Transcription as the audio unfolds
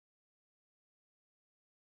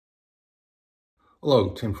Hello,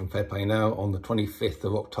 Tim from Fair Play Now on the 25th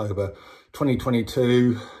of October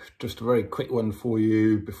 2022. Just a very quick one for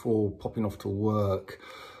you before popping off to work.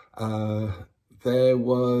 There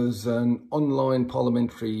was an online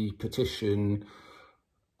parliamentary petition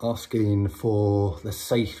asking for the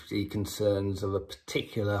safety concerns of a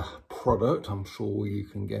particular product. I'm sure you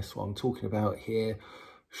can guess what I'm talking about here.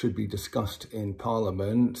 Should be discussed in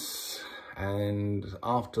Parliament. And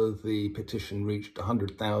after the petition reached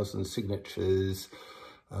 100,000 signatures,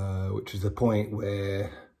 which is the point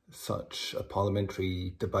where such a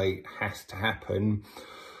parliamentary debate has to happen,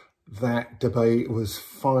 that debate was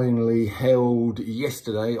finally held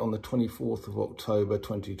yesterday on the 24th of October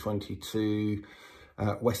 2022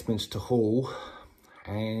 at Westminster Hall.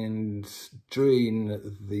 And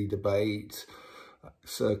during the debate,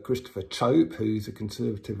 Sir Christopher Chope, who's a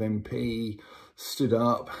Conservative MP, stood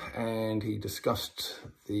up and he discussed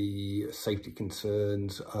the safety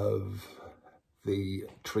concerns of the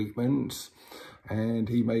treatments, and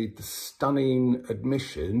he made the stunning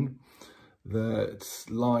admission that,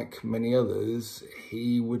 like many others,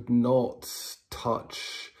 he would not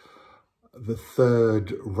touch the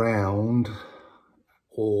third round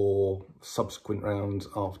or subsequent rounds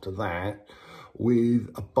after that with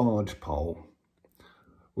a barge pole,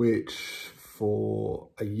 which for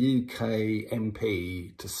a UK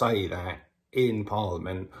MP to say that in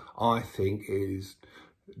Parliament, I think is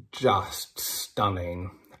just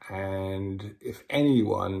stunning. And if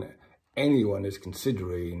anyone is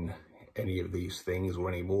considering any of these things or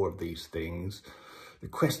any more of these things, the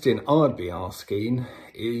question I'd be asking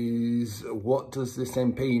is, what does this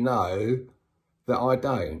MP know that I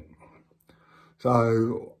don't?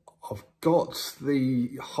 So I've got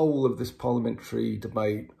the whole of this parliamentary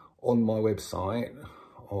debate on my website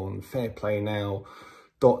on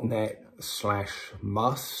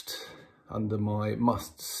fairplaynow.net/must under my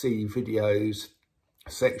must see videos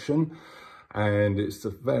section, and it's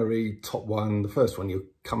the very top one, the first one you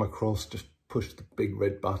come across. Just push the big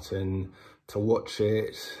red button to watch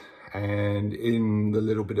it, and in the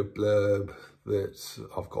little bit of blurb that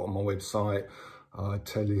I've got on my website, I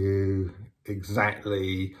tell you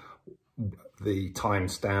exactly the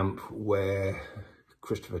timestamp where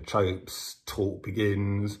Christopher Chope's talk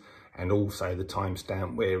begins, and also the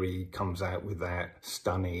timestamp where he comes out with that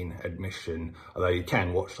stunning admission. Although you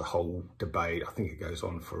can watch the whole debate, I think it goes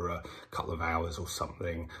on for a couple of hours or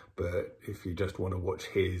something, but if you just want to watch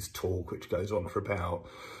his talk, which goes on for about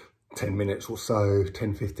 10 minutes or so,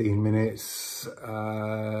 10-15 minutes,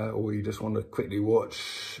 or you just want to quickly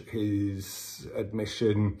watch his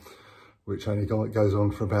admission, which only goes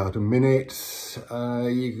on for about a minute,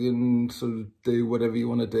 you can sort of do whatever you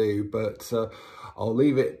want to do. But I'll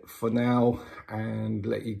leave it for now and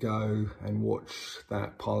let you go and watch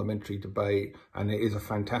that parliamentary debate. And it is a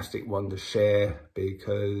fantastic one to share,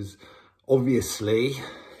 because obviously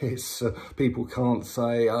it's people can't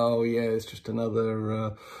say, oh yeah, it's just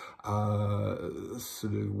another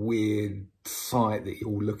sort of weird site that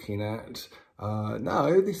you're looking at.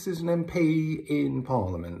 No, this is an MP in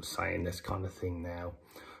Parliament saying this kind of thing now.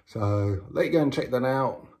 So let you go and check that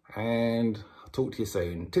out, and I'll talk to you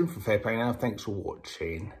soon. Tim from Fair Play Now, thanks for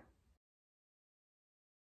watching.